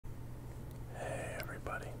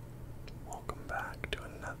everybody, welcome back to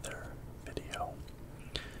another video,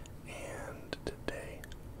 and today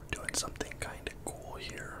we're doing something kind of cool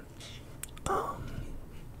here. I'm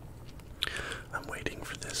waiting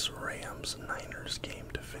for this Rams-Niners game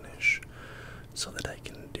to finish so that I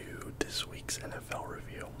can do this week's NFL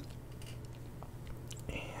review.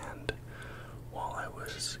 And while I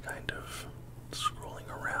was kind of scrolling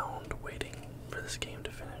around waiting for this game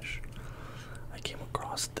to finish, I came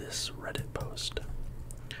across this Reddit post.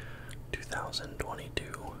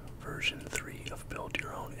 2022 version 3 of Build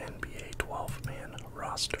Your Own NBA 12-man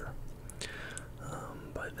roster,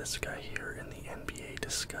 by this guy here in the NBA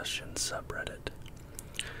discussion subreddit.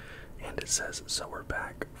 And it says, "So we're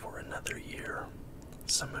back for another year.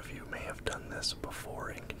 Some of you may have done this before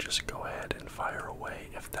and can just go ahead and fire away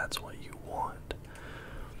if that's what you want.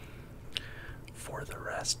 For the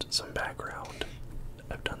rest, some background.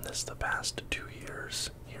 I've done this the past 2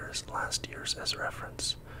 years. Here's last year's as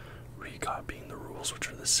reference. Recopying the rules, which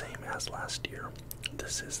are the same as last year.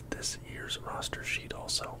 This is this year's roster sheet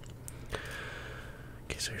also.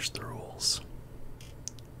 Okay, so here's the rules.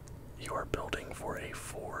 You are building for a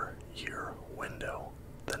 4-year window.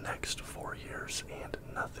 The next 4 years and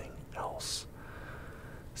nothing else.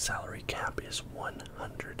 Salary cap is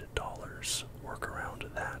 $100. Work around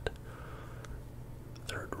that.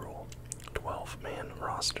 Third rule, 12-man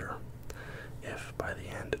roster. If by the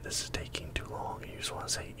end this is taking too long, you just want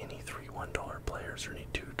to say any 3 $1 players or any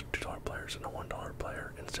two $2 players and a $1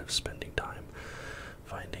 player, instead of spending time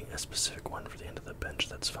finding a specific one for the end of the bench,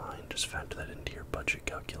 that's fine. Just factor that into your budget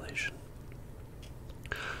calculation.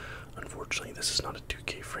 Unfortunately, this is not a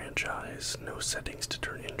 2K franchise. No settings to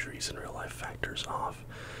turn injuries and real-life factors off.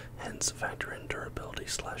 Hence, factor in durability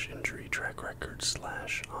 / injury track record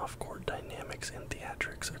 / off-court dynamics and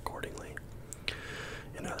theatrics accordingly.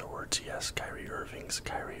 In other words, yes, Kyrie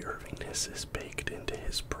Irvingness is baked into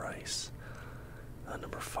his price.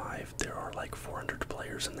 Number 5, there are like 400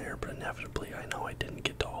 players in there, but inevitably I know I didn't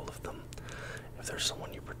get to all of them. If there's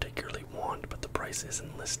someone you particularly want, but the price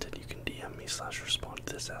isn't listed, you can DM me / respond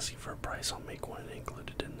to this asking for a price. I'll make one and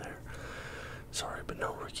include it in there. Sorry, but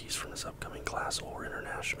no rookies from this upcoming class or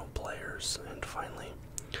international players. And finally,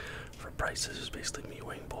 for prices is basically me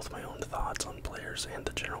weighing both my own thoughts on players and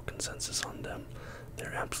the general consensus on them.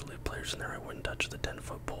 There are absolutely players in there I wouldn't touch with a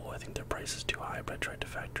 10-foot pole. I think their price is too high, but I tried to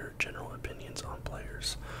factor general opinions on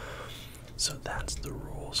players. So that's the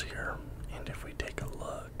rules here. And if we take a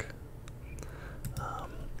look,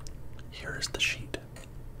 here is the sheet.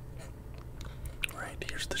 Right,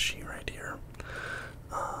 here's the sheet right here.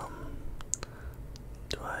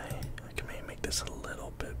 I can maybe make this a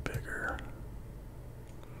little bit bigger.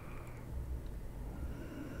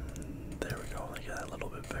 There we go, like that a little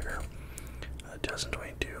bit bigger.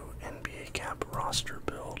 2022 NBA cap roster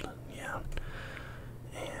build, yeah.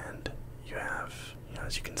 And you have,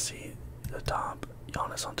 as you can see, the top,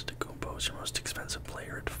 Giannis Antetokounmpo is your most expensive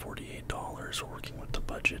player at $48. We're working with the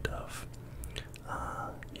budget of,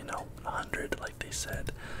 100, like they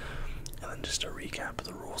said. And then just a recap of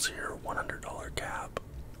the rules here: $100 cap,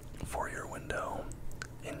 4-year window,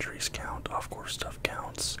 injuries count, off-court stuff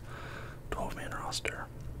counts, 12-man roster,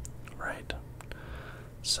 right?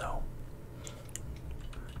 So,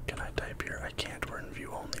 can I type here? I can't, we're in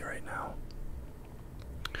view only right now.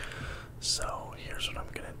 So, here's what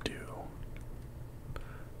I'm gonna do.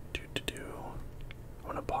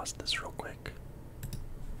 I'm gonna pause this real quick.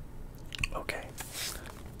 Okay.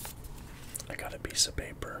 I got a piece of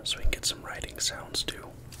paper so we can get some writing sounds too.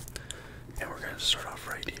 And we're gonna start off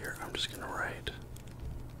right here. I'm just gonna write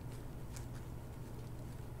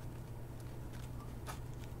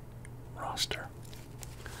roster.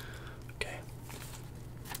 Okay.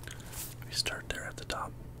 We start there at the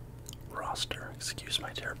top. Roster. Excuse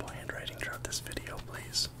my terrible handwriting throughout this video,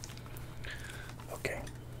 please. Okay.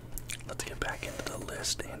 Let's get back into the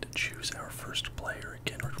list and choose our first player.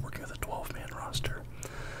 Again, we're working with a 12-man roster.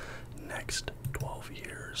 Next 12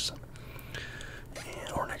 years.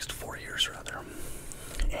 Or next 4 years, rather.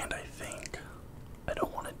 And I think I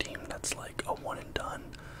don't want a team that's like a one and done.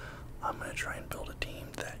 I'm going to try and build a team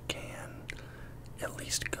that can at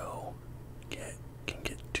least can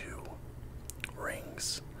get 2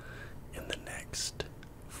 rings in the next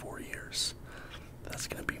 4 years. That's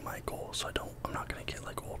gonna be my goal. So I'm not gonna get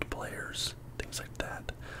like old players, things like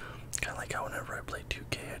that. Kind of like how whenever I play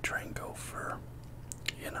 2K, I try and go for,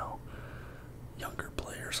 younger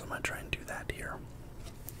players. I'm gonna try and do that here.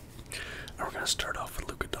 And we're gonna start off with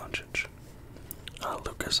Luka Doncic.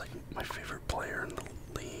 Luka's like my favorite player in the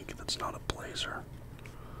league that's not a Blazer.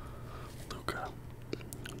 Luka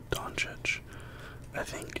Doncic. I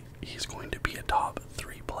think he's going to be a top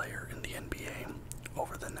 3 player in the NBA over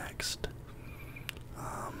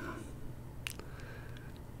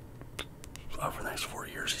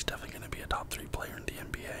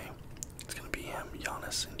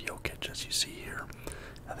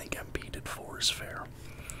 4 is fair.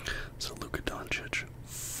 So Luka Doncic,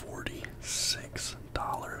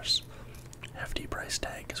 $46. Hefty price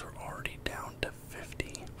tag because we're already down to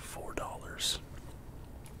 $54.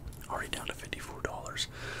 Already down to $54.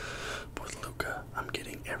 But with Luka, I'm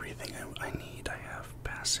getting everything I need. I have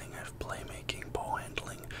passing, I have playmaking, ball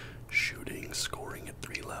handling, shooting, scoring at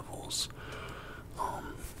 3 levels.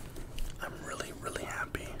 I'm really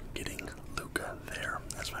happy getting Luka there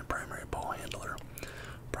as my primary ball handler,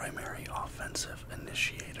 primary offensive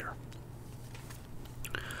initiator.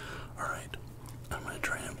 Alright, I'm going to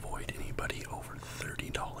try and avoid anybody over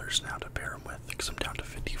 $30 now to pair him with, because I'm down to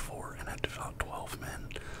 54 and I have to fill out 12 men.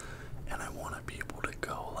 And I want to be able to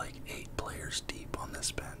go like 8 players deep on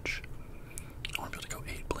this bench. I want to be able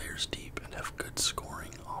to go 8 players deep and have good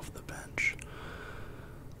scoring off the bench.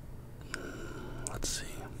 Let's see.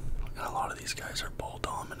 And a lot of these guys are ball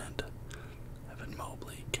dominant. Evan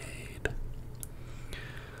Mobley, Cade,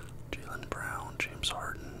 Jaylen Brown, James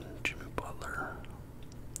Harden, Jimmy Butler,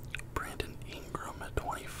 Brandon Ingram at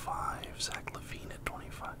 25, Zach LaVine at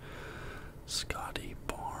 25, Scotty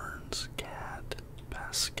Barnes, Cat,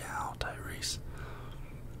 Pascal, Tyrese.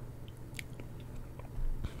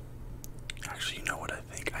 Actually, you know what I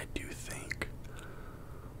think? I do think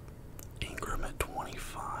Ingram at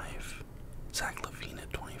 25, Zach LaVine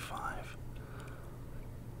at 25,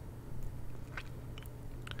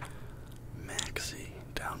 Maxey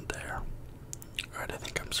down there. Alright, I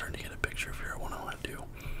think I'm starting to get a picture of here what I want to do.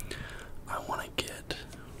 I'm gonna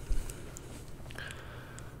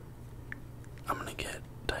get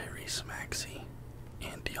Tyrese Maxey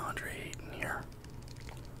and DeAndre Ayton here.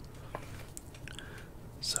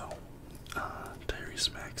 So,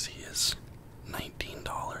 Tyrese Maxey is $19.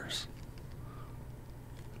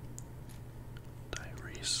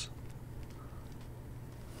 Tyrese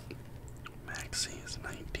Maxey is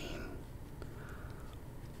 19.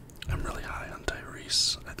 I'm really high on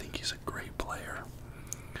Tyrese. I think he's a great player.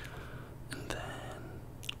 And then,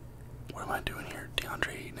 what am I doing here?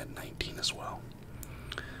 DeAndre Ayton at 19 as well.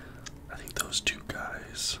 I think those two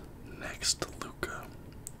guys next to Luka.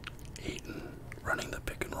 Ayton running the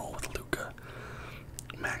pick and roll with Luka.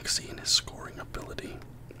 Maxey and his scoring ability.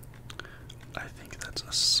 I think that's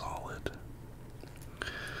a solid.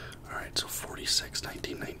 Alright, so 46,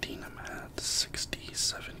 19, 19. I'm at 60,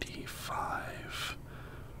 75.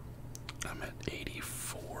 I'm at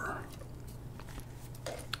 84.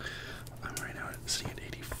 I'm right now sitting at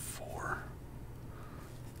 84.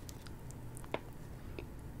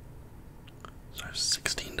 So I have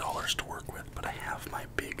 $16 to work with, but I have my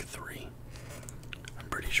big 3. I'm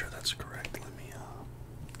pretty sure that's correct. Let me, I'm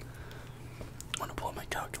gonna pull up my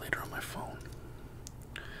calculator on my phone.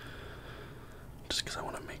 Just because I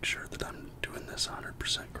want to make sure that I'm doing this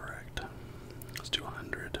 100% correct. Let's do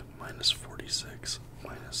 100 minus 46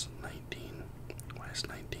 minus 19. Minus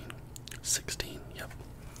 19. 16, yep.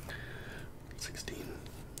 16.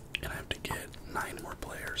 And I have to get 9 more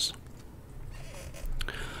players.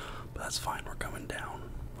 But that's fine, we're coming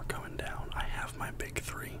down. We're coming down. I have my big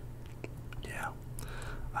 3. Yeah.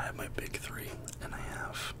 I have my big 3, and I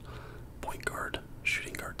have point guard,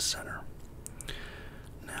 shooting guard, center.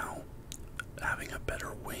 Now, having a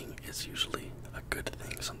better wing is usually a good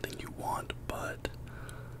thing, something you want, but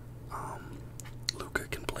Luka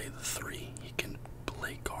can play the 3. He can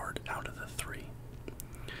play guard out of the 3.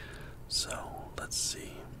 So, let's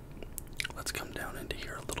see. Let's come down into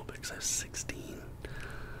here a little bit because I have 16.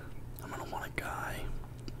 I'm going to want a guy.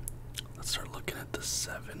 Let's start looking at the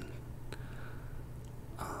 7.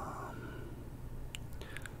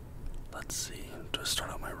 Let's see. To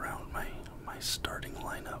start out my round, my starting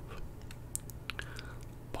lineup.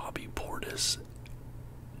 Bobby Portis,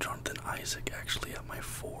 Jonathan Isaac actually at my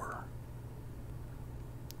 4.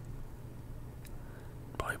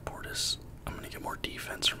 Bobby Portis, I'm going to get more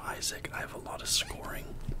defense from Isaac. I have a lot of scoring.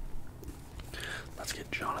 Let's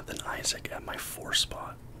get Jonathan Isaac at my 4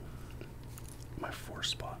 spot. My 4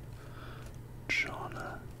 spot.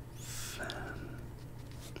 Jonathan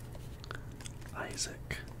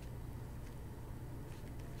Isaac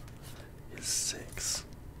is 6.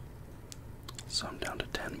 So I'm down to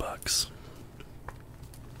 $10.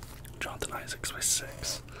 Jonathan Isaac's my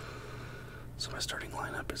 6. So my starting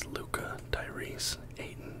lineup is Luka, Tyrese,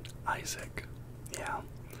 Ayton, Isaac. Yeah.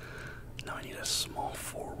 Now I need a small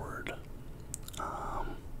forward.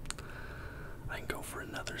 I can go for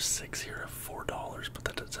another 6 here at $4, but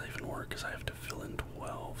that doesn't even work because I have to fill in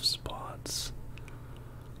 12 spots.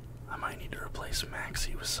 I might need to replace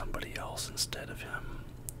Maxey with somebody else instead of him.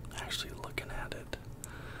 Actually looking at it.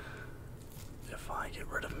 If I get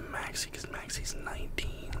rid of Maxey, because Maxey's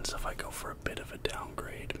 19, so if I go for a bit of a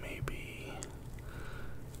downgrade, maybe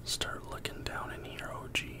Start looking down in here.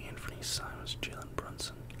 OG, Anthony Simons, Jalen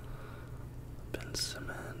Brunson, Ben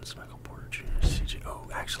Simmons, Michael Porter Jr., CJ. Oh,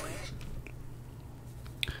 actually,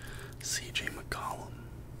 CJ McCollum.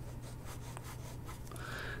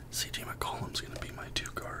 CJ McCollum's going to be my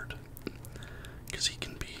 2-guard because he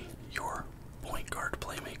can be your point guard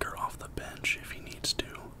playmaker off the bench if he needs to.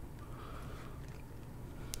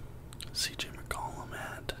 CJ McCollum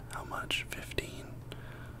at how much? 15.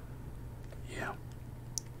 Yeah.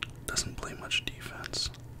 Doesn't play much defense.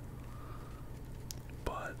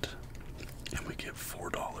 But, and we get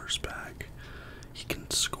 $4 back. He can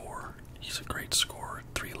score. He's a great scorer.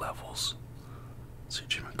 3 levels.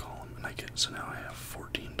 CJ McCollum. And I get, so now I have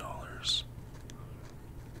 $14.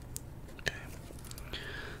 Okay.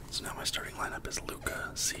 So now my starting lineup is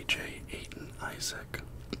Luka, CJ, Ayton, Isaac.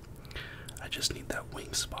 I just need that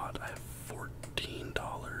wing spot. I have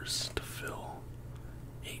 $14 to fill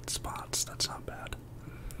 8 spots. That's not bad.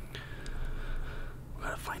 We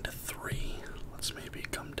gotta find a 3. Let's maybe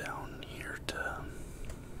come down here to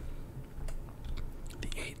the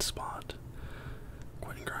 8 spot.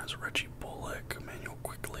 Quentin Grimes, Reggie Bullock, Emmanuel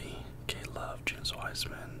Quickly, K-Love, James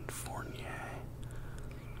Wiseman, Fournier.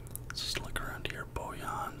 Let's just look around here.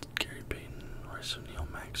 Bojan, Gary Payton, Royce O'Neal,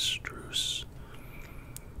 Max Strus,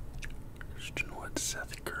 Christian Wood,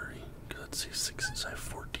 Seth Curry. Let's see, 6. I have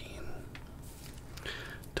 14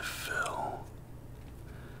 to fill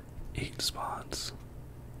 8 spots.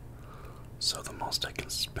 So the most I can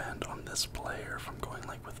spend on this player, if I'm going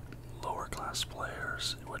like with lower class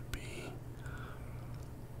players, it would be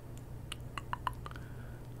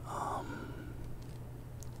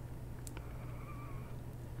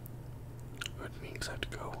it means I have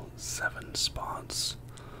to go 7 spots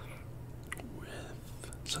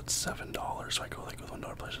with, so it's $7. So I go like with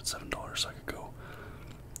 $1 players at $7. So I can go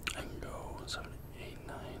 7, 8,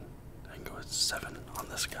 9. I can go with 7 on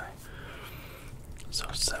this guy. So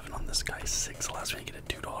 7 on this guy, 6 allows me to get a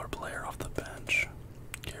 $2 player off the bench.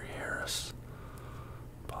 Gary Harris,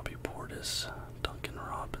 Bobby Portis, Duncan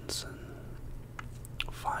Robinson,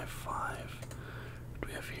 5-5. What do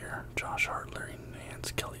we have here? Josh Hart, Larry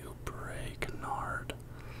Nance, Kelly Oubre, Kennard,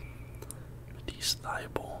 Matisse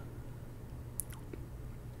Thybulle,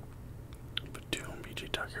 Batum,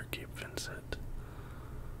 BJ Tucker, Gabe Vincent.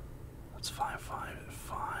 That's 5-5 at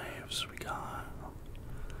 5. So we got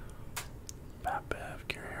Pat Bev,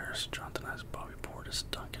 Gary Harris, Jonathan Ives, Bobby Portis,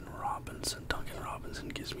 Duncan Robinson. Duncan Robinson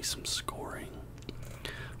gives me some scoring,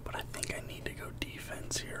 but I think I need to go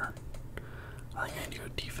defense here.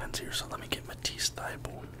 So let me get Matisse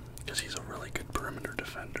Thybulle, because he's a really good perimeter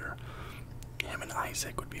defender. Him and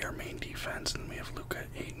Isaac would be our main defense, and we have Luka,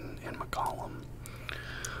 Ayton, and McCollum.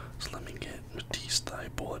 So let me get Matisse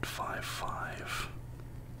Thybulle at 5-5.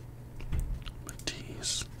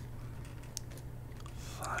 Matisse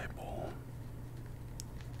Thybulle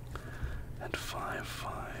at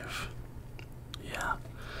 5-5. Yeah.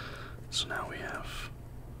 So now we have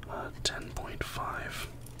 10.5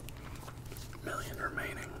 million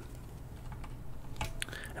remaining.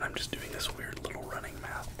 And I'm just doing this weird little running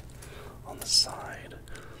math on the side.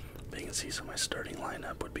 But you can see, so my starting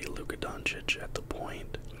lineup would be Luka Doncic at the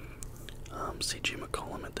point, CJ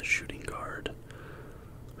McCollum at the shooting guard,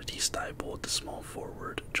 Matisse Thybulle at the small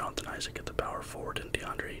forward, Jonathan Isaac at the power forward, and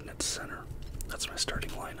DeAndre Ayton at center. That's my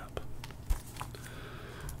starting lineup.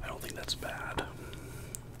 I don't think that's bad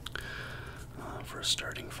for a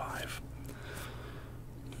starting 5.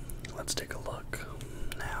 Let's take a look.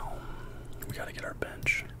 Now, we gotta get our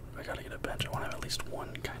bench. I gotta get a bench. I want to have at least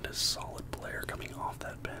one kind of solid player coming off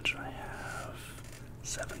that bench. I have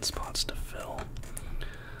 7 spots to fill.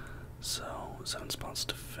 So, 7 spots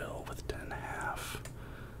to fill with 10.5.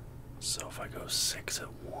 So if I go 6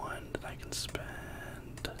 at 1, then I can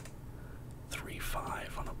spend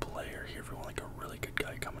 3-5 on a player here if we want like a really good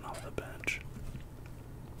guy coming off the bench.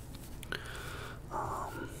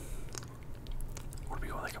 Or we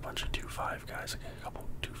go like a bunch of 2-5 guys, like a couple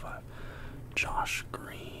 2-5. Josh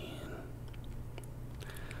Green,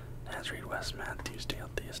 Nazreed, Wes Matthews, Dale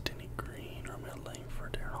Theus, Denny Green, Romeo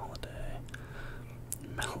Langford, Darren Holiday,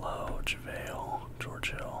 Melo, JaVale,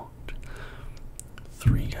 George Hill.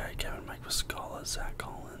 3 guy, Kevin Mike Muscala, Zach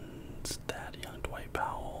Collins, Thad Young, Dwight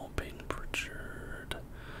Powell, Peyton Pritchard,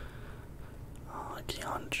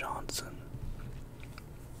 Keon Johnson,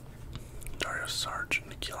 Dario Saric,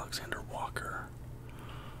 Nikhil Alexander Walker.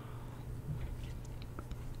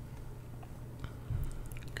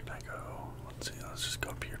 Can I go? Let's see, let's just go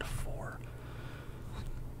up here to 4.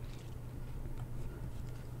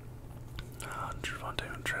 Javonte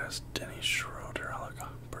Montrez, Denny Schroeder, Alec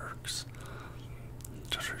Burks,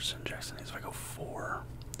 Joshua Jackson. If I go 4,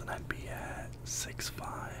 then I'd be at 6'5"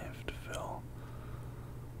 to fill.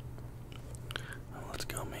 Let's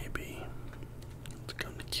go maybe. Let's go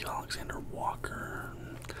Nikhil Alexander Walker,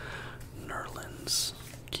 Nerlens,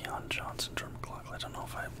 Keon Johnson, Jordan McLaughlin. I don't know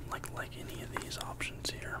if I like any of these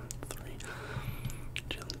options here. 3.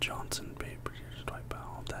 Jalen Johnson, Babe Bridges, Dwight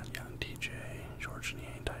Powell, that young TJ, George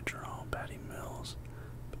Niang, Ty Jerome, Patty Mills,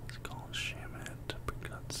 Colin Shamet,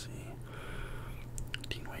 Gutsy,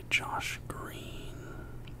 Dean Wade, Josh Green,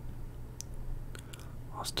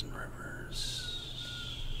 Austin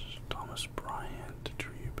Rivers, Thomas Bryant,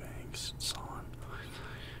 Drew Eubanks, Son,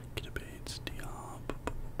 Kidda Bates, Diop,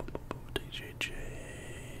 DJJ,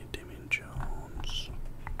 Damian Jones.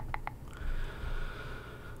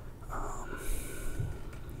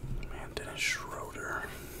 Man, Dennis Schroeder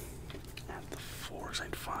at the 4,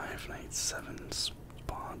 5, 7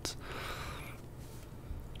 spots.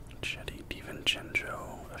 Chetty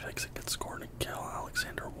DiVincenzo, I think it's a good score. Nikhil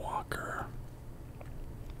Alexander Walker,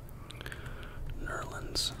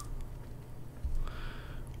 Nerlens.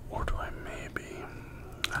 Or do I maybe?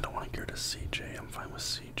 I don't want to go to CJ. I'm fine with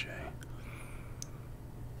CJ.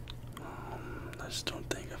 I just don't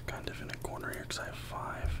think I'm kind of in a corner here because I have 5.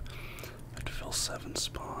 I have to fill 7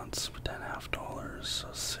 spots with $10.50. So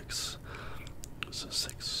 6. So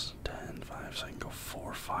 6, 10, 5. So I can go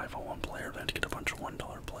 4, 5 on one player. Then to get a bunch of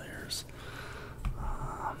 $1 players.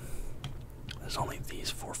 There's only these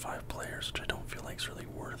 4 or 5 players, which I don't feel like is really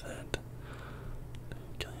worth it.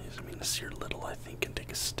 I mean, Nasir Little, I think, can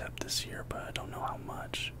take a step this year, but I don't know how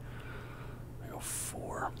much. I go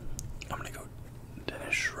 4. I'm going to go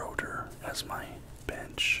Dennis Schroeder as my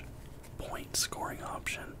bench point scoring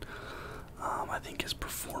option. I think his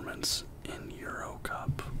performance in Euro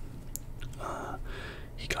Cup,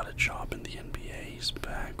 he got a job in the NBA. He's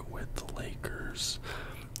back with the Lakers.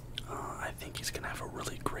 I think he's going to have a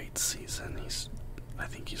really great season. I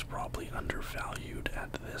think he's probably undervalued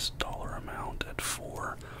at this dollar amount at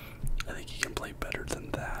 4. I think he can play better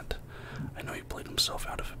than that. I know he played himself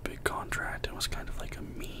out of a big contract and was kind of like a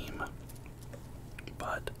meme.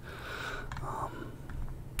 But,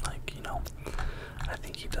 I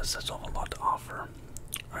think he does have a lot to offer.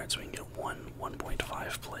 Alright, so we can get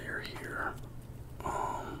 1.5 player here.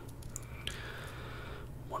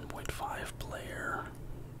 1.5 player.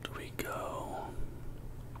 Do we go?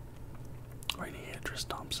 Right here, Tris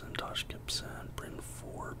Thompson, Tosh Gibson, Bryn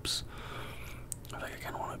Forbes. I think I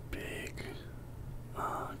kind of want a big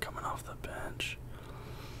coming off the bench.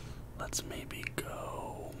 Let's maybe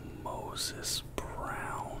go Moses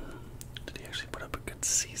Brown. Did he actually put up a good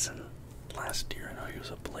season last year? I know he was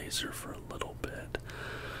a Blazer for a little bit.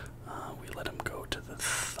 We let him go to the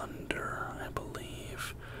Thunder, I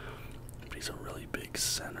believe. But he's a really big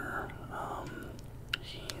center.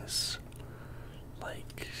 He's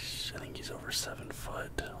like, I think he's over 7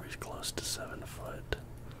 foot, or he's close to 7 foot.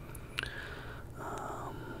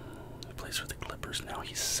 He plays for the Clippers now.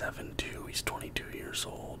 He's 7'2". He's 22 years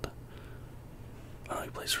old. He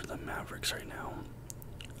plays for the Mavericks right now.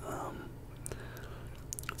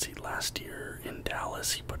 Let's see, last year in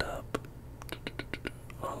Dallas he put up,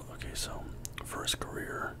 so for his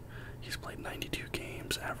career he's played 92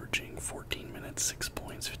 games, averaging 14 minutes, 6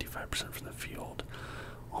 points, 55% from the field,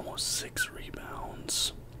 almost 6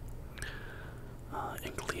 rebounds.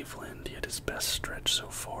 In Cleveland, he had his best stretch so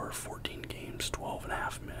far, 14 games,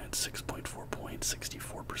 12.5 minutes, 6.4 points,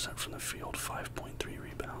 64% from the field, 5.3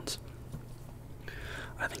 rebounds.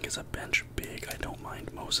 I think as a bench big, I don't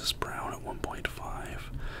mind Moses Brown at 1.5,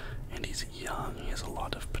 and he's young, he has a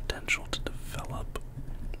lot of potential to develop.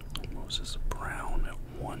 Moses Brown at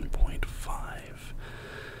 1.5.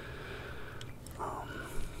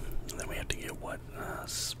 Then we have to get what,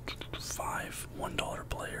 5 $1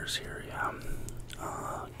 players here, yeah.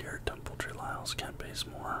 Garrett Temple, Trey Lyles, Kent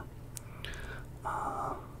Bazemore.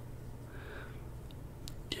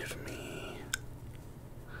 Give me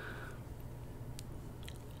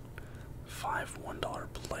 5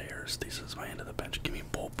 $1 players. This is my end of the bench. Give me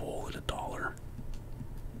Bol Bol at $1.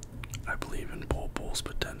 I believe in Bol Bol's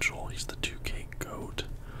potential. He's the 2K GOAT.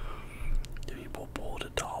 Give me Bol Bol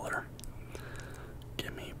at $1.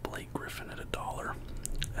 Give me Blake Griffin at $1.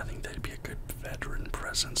 I think that'd be a good veteran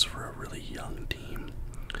presence for a really young team.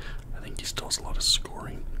 I think he still has a lot of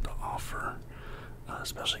scoring to offer,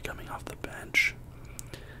 especially coming off the bench.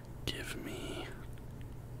 Give me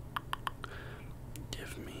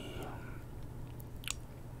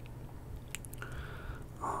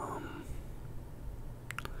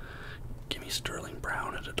Sterling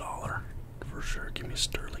Brown at $1 for sure. Give me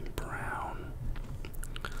Sterling Brown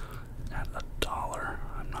at $1.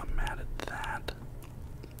 I'm not mad at that.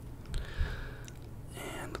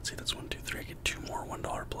 And let's see, that's 1, 2, 3. I get 2 more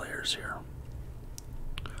 $1 players here.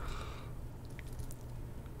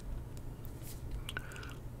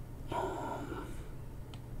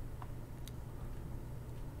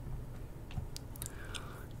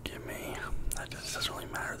 Give me, that doesn't really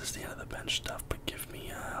matter, this is the end of the bench stuff, but give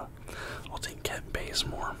me, I'll take Kent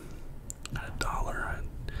Bazemore at $1.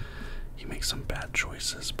 He makes some bad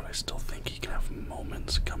choices, but I still think he can have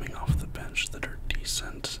moments coming off the bench that are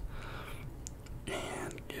decent.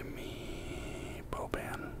 And give me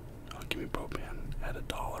Boban. Oh, give me Boban at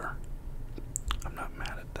 $1. I'm not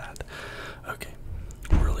mad at that. Okay,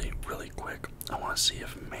 really quick. I want to see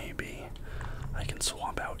if maybe I can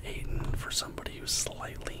swap out Ayton for somebody who's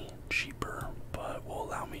slightly cheaper, but will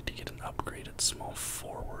allow me to get an upgraded small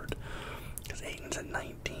forward. Because Ayton's at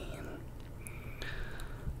 19.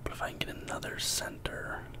 But if I can get another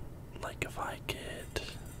center, like if I get...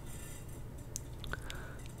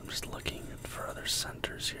 I'm just looking for other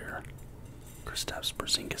centers here. Kristaps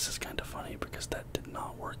Porzingis is kind of funny because that did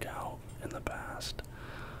not work out in the past.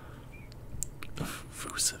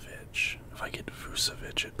 Vucevic. If I get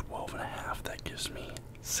Vucevic at 12.5, that gives me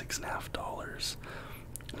 $6.5.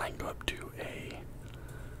 And I can go up to a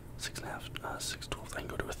 6.5, I can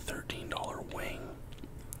go to a $13 wing.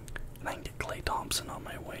 And I can get Klay Thompson on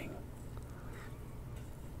my wing.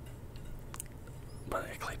 But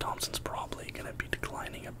Klay Thompson's probably going to be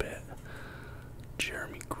declining a bit.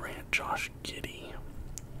 Jeremy Grant, Josh Giddey.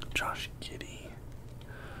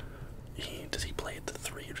 Does he play at the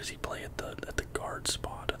 3 or does he play at the guard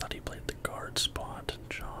spot? I thought he played at the guard spot.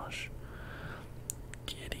 Josh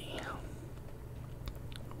Giddey.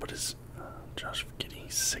 What is Josh Giddey?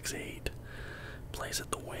 6'8". Plays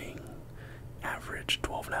at the wing. Average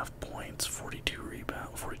 12.5 points, 42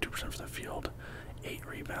 rebounds, 42% from the field, 8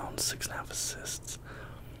 rebounds, 6.5 assists.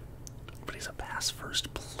 But he's a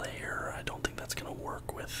pass-first player. I don't think that's gonna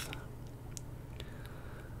work with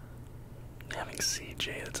having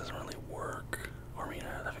CJ. That doesn't really work. Or I mean,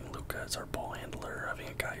 having Luka as our ball handler, having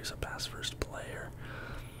a guy who's a pass-first player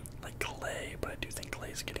like Klay. But I do think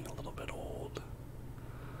Klay's getting a little bit old.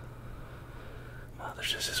 There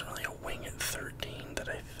just isn't really a wing at 13 that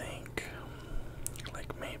I think.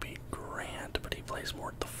 Like maybe Grant, but he plays more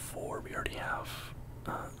at the 4. We already have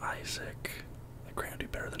Isaac. Like Grant would be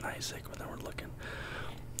better than Isaac, but then we're looking.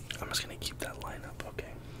 I'm just gonna keep that lineup,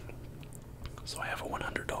 okay? So I have a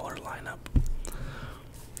 $100 lineup,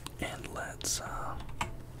 and let's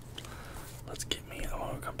get me. I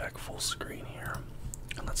want to come back full screen here,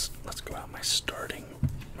 and let's go out my starting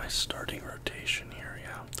rotation here,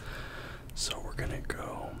 yeah. So we're gonna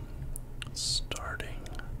go starting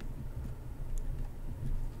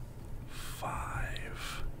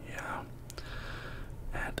 5, yeah.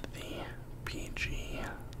 At the PG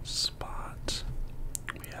spot,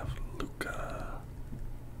 we have Luka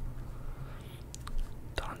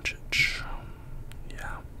Doncic,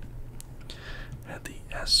 yeah. At the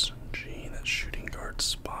SG, that shooting guard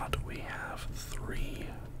spot, we have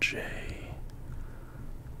 3J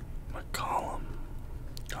McCollum.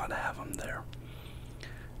 Gotta have him there.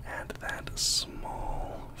 And that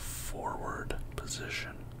small forward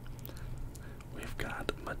position, we've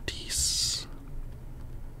got Matisse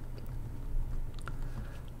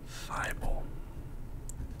Thybulle.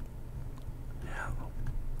 Yeah,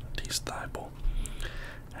 Matisse Thybulle.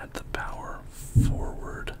 At the power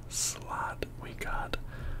forward slot, we got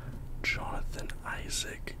Jonathan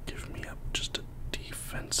Isaac. Give me up just a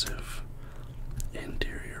defensive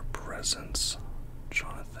interior presence.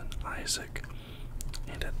 Jonathan Isaac.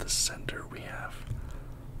 And at the center we have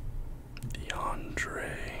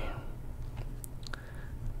DeAndre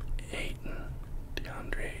Ayton.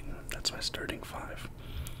 That's my starting 5.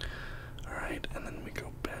 Alright, and then we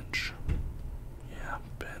go bench. Yeah,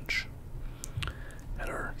 bench. At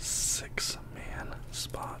our 6-man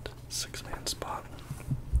spot.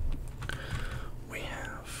 We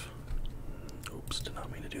have, oops, did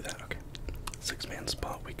not mean to do that. Okay. 6-man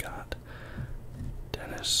spot, we got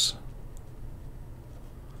Dennis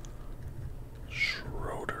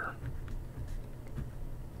Schroeder.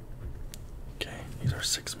 Okay, he's our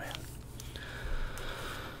 6-man.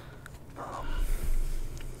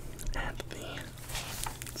 At the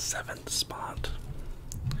 7th spot,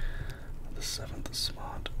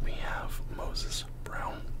 we have Moses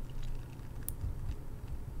Brown.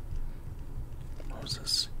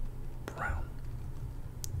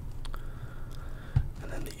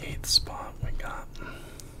 And then the 8th spot, we got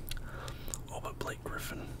but Blake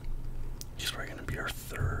Griffin. He's probably going to be our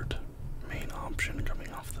 3rd main option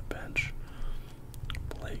coming off the bench.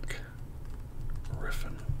 Blake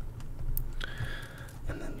Griffin.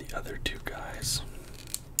 And then the other 2 guys,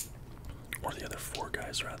 or the other 4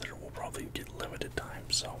 guys rather, probably get limited time.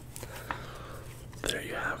 So there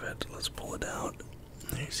you have it. Let's pull it out.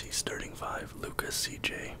 There you see starting five: Lucas,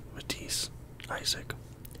 CJ, Matisse, Isaac,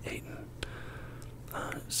 Aiden.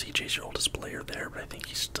 CJ's your oldest player there, but I think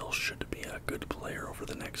he still should be a good player over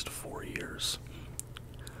the next 4 years.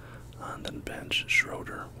 And then bench,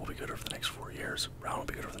 Schroeder will be good over the next 4 years. Brown will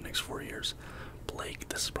be good over the next 4 years. Blake,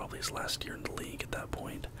 this is probably his last year in the league at that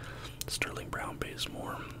point. Sterling Brown,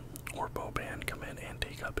 Bazemore, or Boban come in and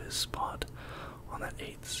take up his spot on that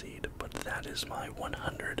 8th seed. But that is my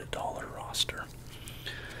 $100 roster.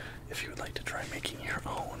 If you would like to try making your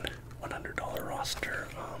own $100 roster,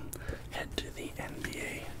 head to the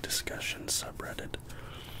NBA discussion subreddit.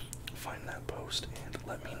 Find that post and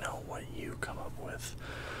let me know what you come up with.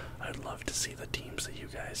 I'd love to see the teams that you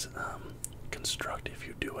guys construct. If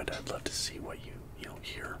you do it, I'd love to see what you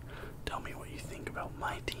hear. Tell me what you think about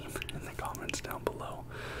my team in the comments down below.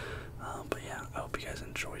 But yeah, I hope you guys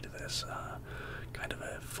enjoyed this. Kind of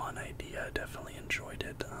a fun idea. Definitely enjoyed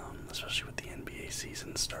it, especially with the NBA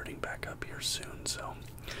season starting back up here soon. So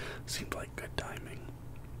seemed like good timing.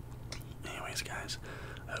 Anyways, guys,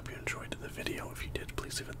 I hope you enjoyed the video. If you did,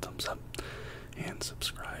 please leave a thumbs up and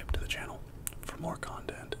subscribe to the channel for more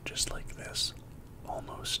content just like this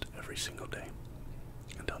almost every single day.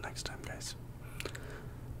 Until next time, guys.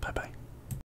 Bye bye.